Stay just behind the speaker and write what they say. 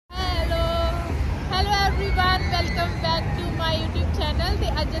Welcome back to my YouTube channel. तो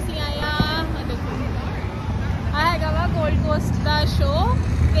अज असी आए देखो हैगा वा गोल्ड कोस्ट का शो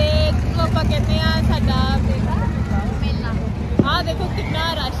तो आप कहते हैं साडा बेटा मेला। हाँ देखो कितना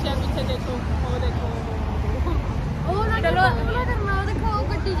रश है पीछे, देखो वो देखो चलो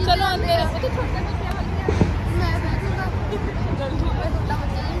चलो अंदर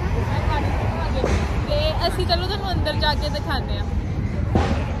असी चलो तुम अंदर जाके दिखाने हैं।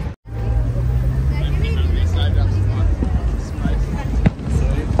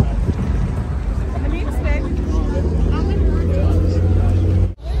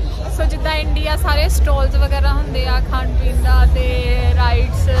 सो जिदा इंडिया सारे स्टॉल्स वगैरह होंगे आ खान पीन का ते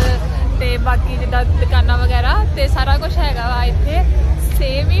राइड्स ते बाकी जिदा दुकाना वगैरह ते सारा कुछ हैगा वा इत्थे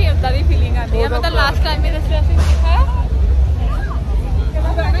सेम ही उदा दी फीलिंग आती है। मतलब लास्ट टाइम मेरे से देखा है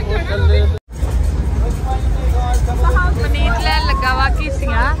पनीर लैन लगा वा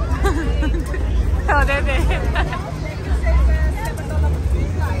घीसियां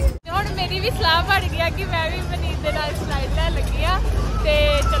हुण मेरी भी सलाह बन गया कि मैं भी पनीर के नाल स्लाइड लैन लगी आ ते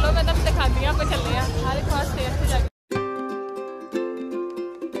चलो मैं तुहानूं दिखांदी हां। आप चले हर एक खास स्टेज से जाके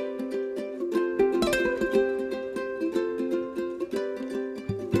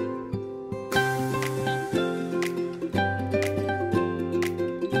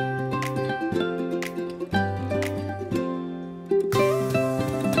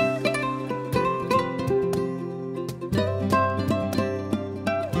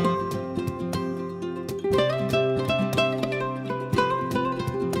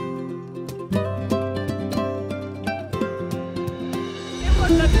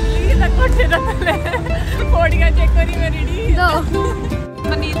पौड़ियां चेक करी मेरी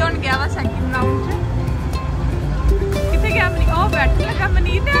मनीत हुण गया वा सैकंड राउंड च। कित्थे गया मनीत? ओह बैठने लगा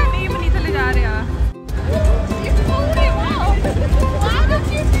मनीत है नहीं, मनीत थल्ले जा रहा।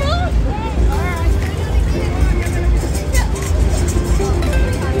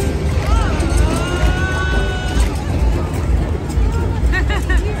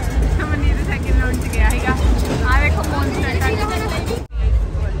 मनीत सैकंड राउंड च गया हैगा। आ देखो मॉन्स्टर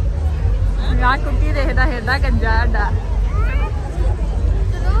यार कुकी देखदा हिरदा गंजा साडा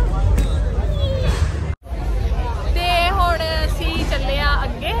ते हुण असी चले आ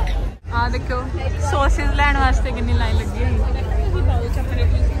अगे। आ देखो सॉसेस लैण वास्ते कितनी लाइन लगी हुई।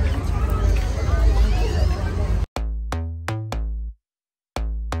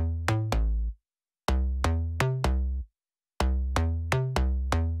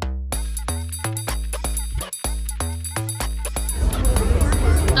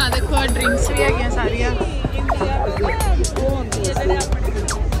 देखो ड्रिंक्स भी है सारिया।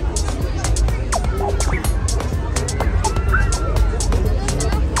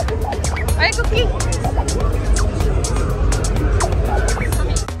 कुकी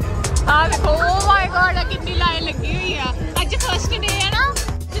हाँ देखो ओ माय गॉड कितनी लाइन लगी हुई है। अज फर्स्ट डे है ना,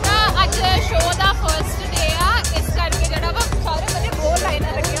 जिदा अज शो का फर्स्ट डे आ, इस करके जरा वा सारे बंदे बहुत लाइन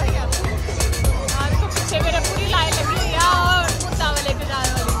लगी हुई है। हाँ देखो पीछे मेरे पूरी लाइन लगी हुई है और कुत्ता वाले के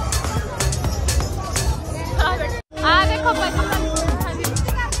जाने वाली। हाँ देखो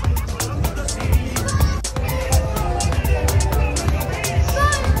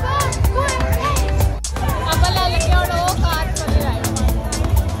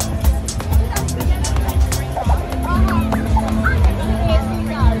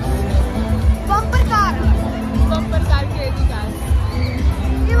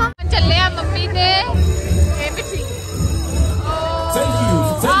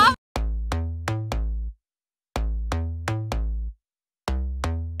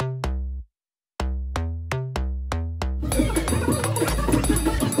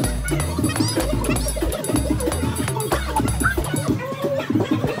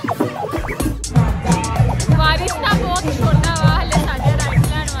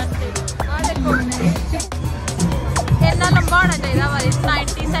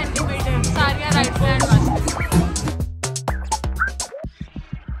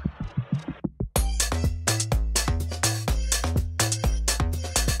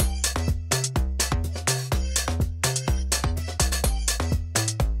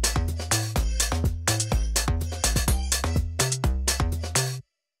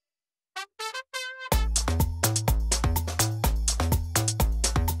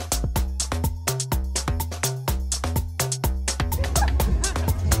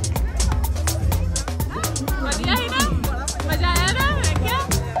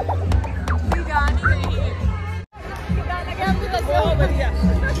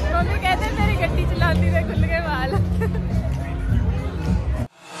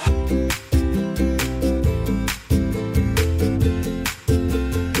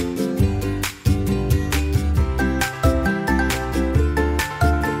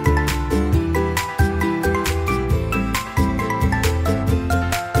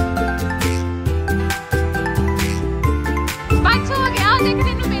देख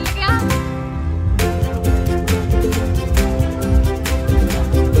तेनू मिल गया।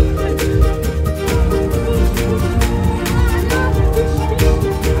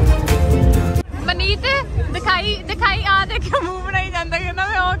 मनीत दिखाई दिखाई आ देखियो मुंह बनाई जांदा कहंदा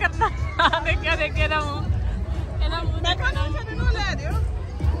मैं ओ करना आ देखियो देखियो ना मुंह एदा मुंह देखना छड्डू ले दियो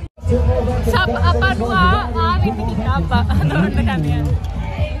सब ਆਪਾਂ ਨੂੰ ਆ ਵੀ ਕੀਤਾ ਆਪਾਂ ਨੋਟ ਦਿਖਾਉਂਦੇ ਆ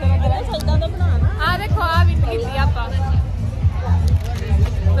ਸਾਈਡਾਂ ਦਾ ਬਣਾਣਾ ਆ ਦੇਖੋ ਆ ਵੀ ਕੀਤੀ ਆਪਾਂ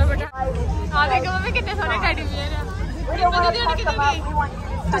ਤਾਂ ਬੇਟਾ ਆ ਦੇਖੋ ਮੰਮੀ ਕਿੰਨੇ ਸੋਹਣੇ ਟੈਡੀ ਬੀਅਰ ਆ ਪਤਾ ਨਹੀਂ ਹੁਣ ਕਿੱਥੇ ਗਏ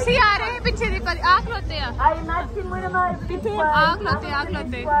ਤੁਸੀਂ ਆ ਰਹੇ ਪਿੱਛੇ ਦੀ ਪਰ ਆ ਖਲੋਤੇ ਆ ਕਿੱਥੇ ਆ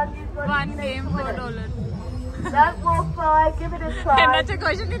ਖਲੋਤੇ $1 game $4 That will fly, give it a try. ਇਹਨਾਂ ਚ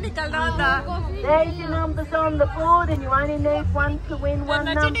ਕੁਝ ਨਹੀਂ ਨਿਕਲਦਾ ਹੁੰਦਾ There's your numbers on the board and you only need one to win one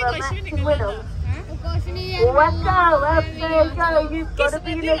number. Matching winners. Let's go, up there go. You've got to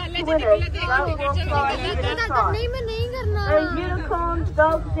be next to winners. That will fly, give it a try. The unicorns,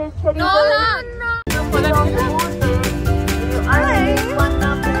 dogs, and teddy bears. Numbers on the board there. You only need one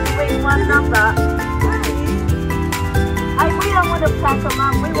number to win one number. Hey, we don't want to pack them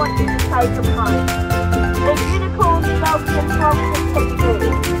up. We want you to take them home. The unicorns, dogs, and frogs and teddy bears.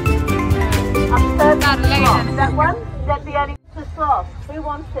 I'm perfect. That one? Is that the only sloth? Who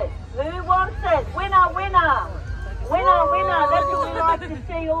wants it? Who wants it? Winner, winner! Winner, winner! That's what we like to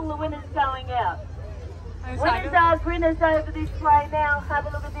see, all the winners going out. Winners over this way now. Have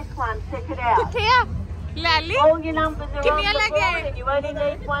a look at this one. Check it out. All your numbers are on the board and you only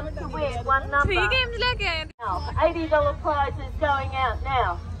need one to win, one number. 3 games leke aaye Now, $80 prize is going out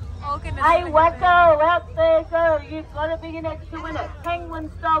now. okay Hey, Wacko, out there, go. You've got to be in it to win it.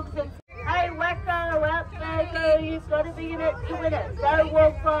 Penguins, dogs, and... Hey, Wacko, out there, go. You've got to be in it to win it. Go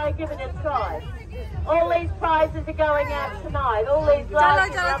walk by, give it a try. All these prizes are going out tonight. All these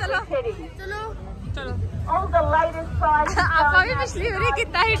large and lovely teddies. ਚਲੋ All the latest prizes ਆਪਾਂ ਵੀ going out ਪਿਛਲੀ ਵਾਰੀ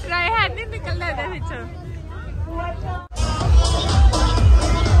ਕੀਤਾ ਹੀ try ਹੈ ਨਹੀਂ ਨਿਕਲਦਾ ਇਹਦੇ ਵਿੱਚੋਂ Wacko.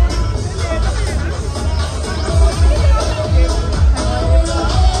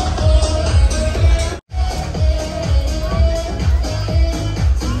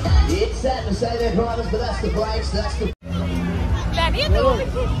 Set to say their drivers, but that's the brakes, that's the... ਲੈਣੀ ਹੈ ਤੂੰ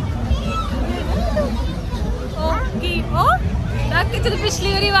ਉਹ ਕੀ ਉਹ ਤਾਂ ਕਿ ਜਦੋਂ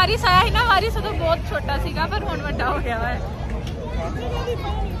ਪਿਛਲੀ ਵਾਰੀ ਵਾਰਿਸ ਆਇਆ ਸੀ ਨਾ ਵਾਰਿਸ ਉਦੋਂ ਬਹੁਤ ਛੋਟਾ ਸੀਗਾ ਪਰ ਹੁਣ ਵੱਡਾ ਹੋ ਗਿਆ ਹੈ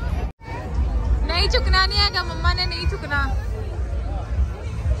ਨਹੀਂ ਚੁੱਕਣਾ ਨਹੀਂ ਹੈਗਾ ਮੰਮਾ ਨੇ ਨਹੀਂ ਚੁੱਕਣਾ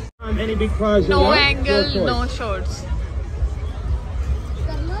Any big prize? no angle no shorts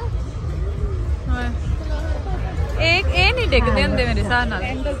ਇਹ ਨਹੀਂ ਡਿੱਗਦੇ ਹੁੰਦੇ ਮੇਰੇ ਹਿਸਾਬ ਨਾਲ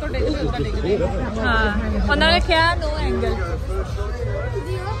ਐਂਗਲ ਤੋਂ ਡਿੱਗਦੇ ਹਾਂ ਉਹਨਾਂ ਨੇ ਕਿਹਾ ਨੋ angle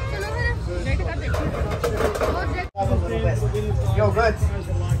You're good.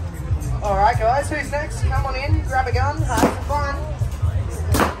 Alright guys, who's next? Come on in, grab a gun, have some fun.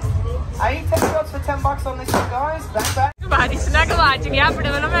 8 shots for $10 on this one guys, bang bang. ਬਾਰਿਸ਼ ਨਾ ਗਵਾਚ ਗਿਆ ਆਪਣੇ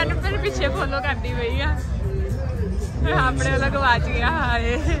ਵੱਲੋਂ ਮੈਨੂੰ ਮੇਰੇ ਪਿੱਛੇ ਫੋਲੋ ਕਰਦੀ ਪਈ ਆ ਆਪਣੇ ਵੱਲੋਂ ਗਵਾਚ ਗਿਆ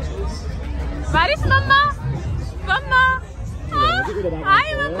ਹਾਏ ਬਾਰਿਸ਼ ਮੰਮਾ ਮੰਮਾ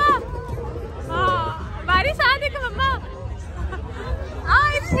ਹਾਏ ਮੰਮਾ ਬਾਰਿਸ਼ ਆ ਦੇਖ ਮੰਮਾ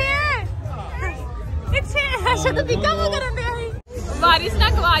ਇੱਥੇ ਅੱਛਾ ਤਾਂ ਦਿੱਕਾ ਮੋ ਕਰਨ ਦਿਆ ਸੀ ਬਾਰਿਸ਼ ਨਾ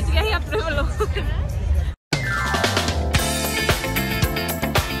ਗਵਾਚ ਗਿਆ ਸੀ ਆਪਣੇ ਵੱਲੋਂ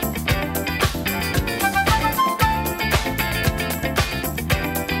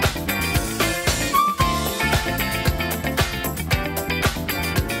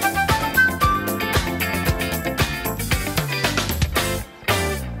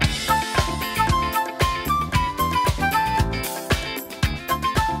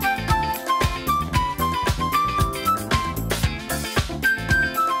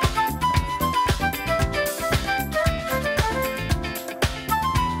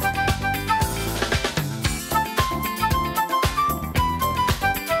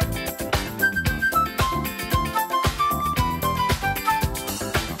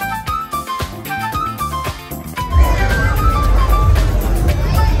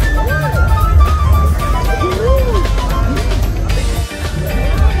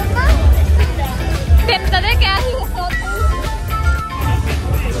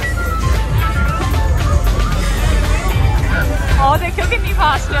देखो कितनी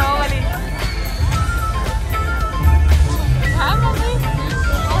फास्ट है वो वाली हाँ मम्मी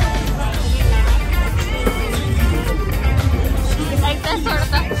ऐसा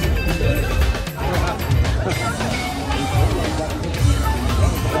छोड़ता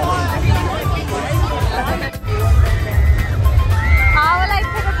हाँ वाला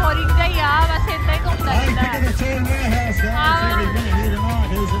इतना तो बोरिंग जाए यार बस इतना ही घूमता रहता है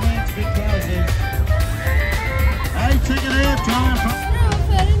Hey, check it out, John.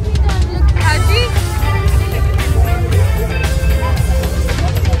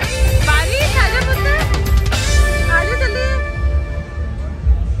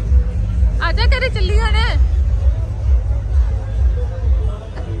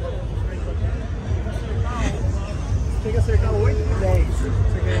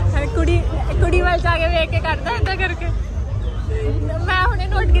 ਦੇਖ ਕੇ ਕਰਦਾ ਏਦਾਂ ਕਰਕੇ। ਮੈਂ ਹੁਣੇ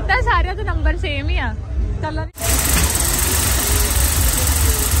ਨੋਟ ਕੀਤਾ ਸਾਰਿਆਂ ਦੇ ਨੰਬਰ ਸੇਮ ਹੀ ਆ। ਚੱਲ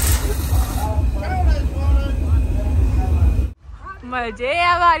ਮਜ਼ੇ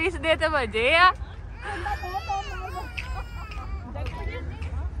ਆ ਬਾਰਿਸ਼ ਦੇ ਤੇ ਮਜ਼ੇ ਆ।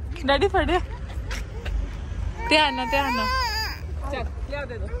 ਡੈਡੀ ਫੜਿਆ ਧਿਆਨ ਨਾਲ ਧਿਆਨ ਨਾਲ। ਚੱਲ ਲਿਆ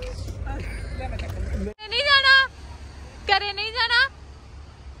ਦੇ ਦੋ। ਨਹੀਂ ਜਾਣਾ ਘਰੇ ਨਹੀਂ ਜਾਣਾ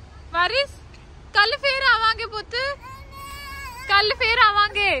ਬਾਰਿਸ਼। ਕੱਲ ਫੇਰ ਆਵਾਂਗੇ ਪੁੱਤ ਕੱਲ ਫੇਰ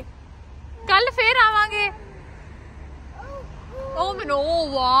ਆਵਾਂਗੇ ਕੱਲ ਫੇਰ ਆਵਾਂਗੇ। ਓ ਮੈਨੂੰ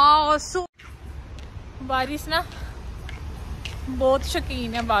ਵਾਓ ਸੋ ਬਾਰਿਸ਼ ਨਾ ਬਹੁਤ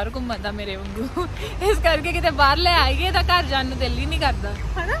ਸ਼ੌਕੀਨ ਹੈ ਬਾਹਰ ਘੁੰਮਣ ਦਾ ਮੇਰੇ ਵਾਂਗੂ। ਇਸ ਕਰਕੇ ਕਿਤੇ ਬਾਹਰ ਲੈ ਆਈਏ ਤਾਂ ਘਰ ਜਾਣ ਨੂੰ ਦਿਲ ਹੀ ਨਹੀਂ ਕਰਦਾ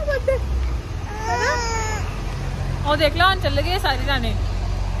ਹਨਾ ਪੁੱਤ ਹਨਾ। ਉਹ ਦੇਖ ਲਾ ਹੁਣ ਚੱਲ ਗਏ ਸਾਰੇ ਜਾਣੇ।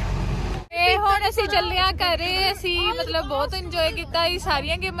 ਤੇ ਹੁਣ ਅਸੀਂ ਚੱਲਿਆ ਘਰੇ। ਅਸੀਂ ਮਤਲਬ ਬਹੁਤ ਇੰਜੋਏ ਕੀਤਾ। ਇਹ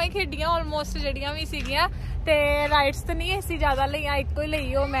ਸਾਰੀਆਂ ਗੇਮਾਂ ਹੀ ਖੇਡੀਆਂ ਆਲਮੋਸਟ ਜਿਹੜੀਆਂ ਵੀ ਸੀਗੀਆਂ। ਤੇ ਰਾਈਡਸ ਤਾਂ ਨਹੀਂ ਅਸੀਂ ਜ਼ਿਆਦਾ ਲਈਆਂ, ਇੱਕੋ ਹੀ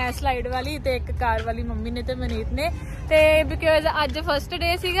ਲਈ ਉਹ ਮੈਂ ਸਲਾਈਡ ਵਾਲੀ ਤੇ ਇੱਕ ਕਾਰ ਵਾਲੀ ਮੰਮੀ ਨੇ ਤੇ ਮਨੀਤ ਨੇ। ਤੇ ਬਿਕੋਜ਼ ਅੱਜ ਫਸਟ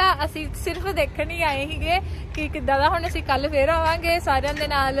ਡੇ ਸੀਗਾ ਅਸੀਂ ਸਿਰਫ ਦੇਖਣ ਹੀ ਆਏ ਸੀਗੇ ਕਿ ਕਿੱਦਾਂ ਦਾ। ਹੁਣ ਅਸੀਂ ਕੱਲ ਫੇਰ ਆਵਾਂਗੇ ਸਾਰਿਆਂ ਦੇ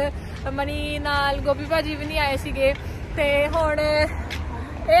ਨਾਲ। ਮਨੀ ਨਾਲ ਗੋਪੀ ਭਾਜੀ ਵੀ ਨਹੀਂ ਆਏ ਸੀਗੇ। ਤੇ ਹੁਣ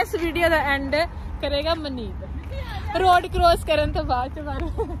ਇਸ ਵੀਡੀਓ ਦਾ ਐਂਡ ਕਰੇਗਾ ਮਨੀਤ ਰੋਡ ਕ੍ਰੋਸ ਕਰਨ ਤੋਂ ਬਾਅਦ ਚ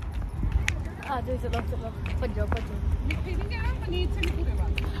ਬਾਹਰ। ਆਜੋ ਚਲੋ ਚਲੋ ਭੱਜੋ ਭੱਜੋ।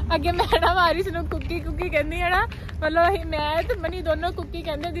 ਅੱਗੇ ਮੈਂ ਨਾ ਬਾਰਿਸ਼ ਨੂੰ ਕੁੱਕੀ ਕੁੱਕੀ ਕਹਿੰਦੀ ਹੈ ਨਾ। ਮਤਲਬ ਅਸੀਂ ਮੈਂ ਤੇ ਮਨੀ ਦੋਨੋਂ ਕੁੱਕੀ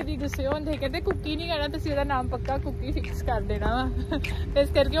ਕਹਿੰਦੇ। ਦੀਦੀ ਗੁੱਸੇ ਹੁੰਦੇ ਕਹਿੰਦੇ ਕੁੱਕੀ ਨਹੀਂ ਕਹਿਣਾ ਤੁਸੀਂ ਉਹਦਾ ਨਾਮ ਪੱਕਾ ਕੁੱਕੀ ਫਿਕਸ ਕਰ ਦੇਣਾ ਵਾ। ਇਸ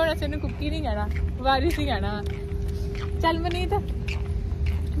ਕਰਕੇ ਹੁਣ ਅਸੀਂ ਇਹਨੂੰ ਕੁੱਕੀ ਨਹੀਂ ਕਹਿਣਾ ਬਾਰਿਸ਼ ਹੀ ਕਹਿਣਾ ਵਾ। ਚੱਲ ਮਨੀਤ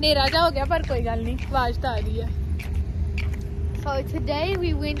ਹਨੇਰਾ ਜਾ ਹੋ ਗਿਆ ਪਰ ਕੋਈ ਗੱਲ ਨਹੀਂ ਆਵਾਜ਼ ਤਾਂ ਆ ਰਹੀ ਹੈ। So today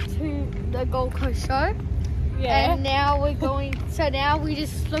we went to the Gold Coast show. Yeah. And now we're going. So now we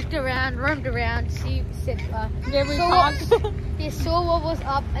just looked around, roamed around, Yeah, we saw talked. saw what was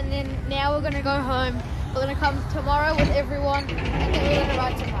up, and then now we're gonna go home. We're gonna come tomorrow with everyone, and then we're gonna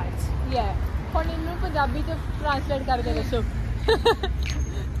ride some bikes. Yeah. ਹੁਣ ਇਹਨੂੰ ਪੰਜਾਬੀ ਚ translate ਕਰਕੇ ਦੱਸੋ।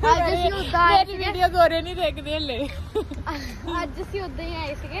 ਮੇਰੀ video ਗੋਰੇ ਨਹੀਂ ਦੇਖਦੇ ਹਲੇ। ਅੱਜ ਅਸੀਂ ਉਦਾਂ ਹੀ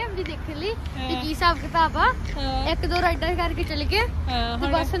ਆਏ ਸੀਗੇ ਵੀ ਦੇਖਣ ਲਈ ਕਿ ਕੀ ਹਿਸਾਬ ਕਿਤਾਬ ਆ। ਇੱਕ ਦੋ ਰਾਈਡਰ ਕਰਕੇ ਚਲੇ ਗਏ ਤੇ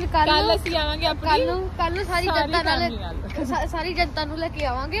ਬਸ ਕੱਲ ਅਸੀਂ ਆਵਾਂਗੇ ਆਪਣੀ ਕੱਲ ਨੂੰ ਸਾਰੀ ਜਨਤਾ ਨੂੰ ਲੈ ਕੇ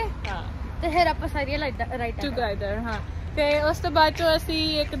ਆਵਾਂਗੇ ਤੇ ਫਿਰ ਆਪਾਂ ਸਾਰੀਆਂ ਰਾਈਡਰ ਹਾਂ। ਤੇ ਉਸ ਤੋਂ ਬਾਅਦ ਚੋਂ ਅਸੀਂ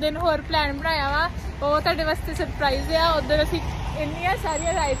ਇੱਕ ਦਿਨ ਹੋਰ ਪਲਾਨ ਬਣਾਇਆ ਵਾ ਉਹ ਤੁਹਾਡੇ ਵਾਸਤੇ ਸਰਪ੍ਰਾਈਜ਼ ਆ। ਉਧਰ ਅਸੀਂ ਇੰਨੀਆਂ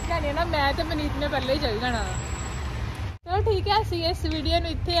ਸਾਰੀਆਂ ਰਾਈਡਸ ਲੈਣੀਆਂ ਨਾ ਮੈਂ ਤੇ ਮਨੀਤ ਨੇ ਪਹਿਲੇ ਹੀ ਚੱਲ ਜਾਣਾ। ਚਲੋ ਠੀਕ ਹੈ ਅਸੀਂ ਇਸ ਵੀਡੀਓ ਨੂੰ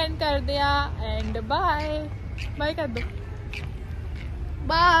ਇੱਥੇ ਐਂਡ ਕਰਦੇ ਆ ਐਂਡ ਬਾਏ ਬਾਏ ਕਰ ਦੋ।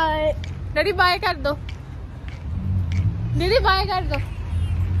 ਬਾਏ ਡੈਡੀ ਬਾਏ ਕਰ ਦੋ। ਦੀਦੀ ਬਾਏ ਕਰ ਦੋ।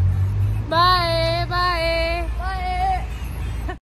 Bye bye.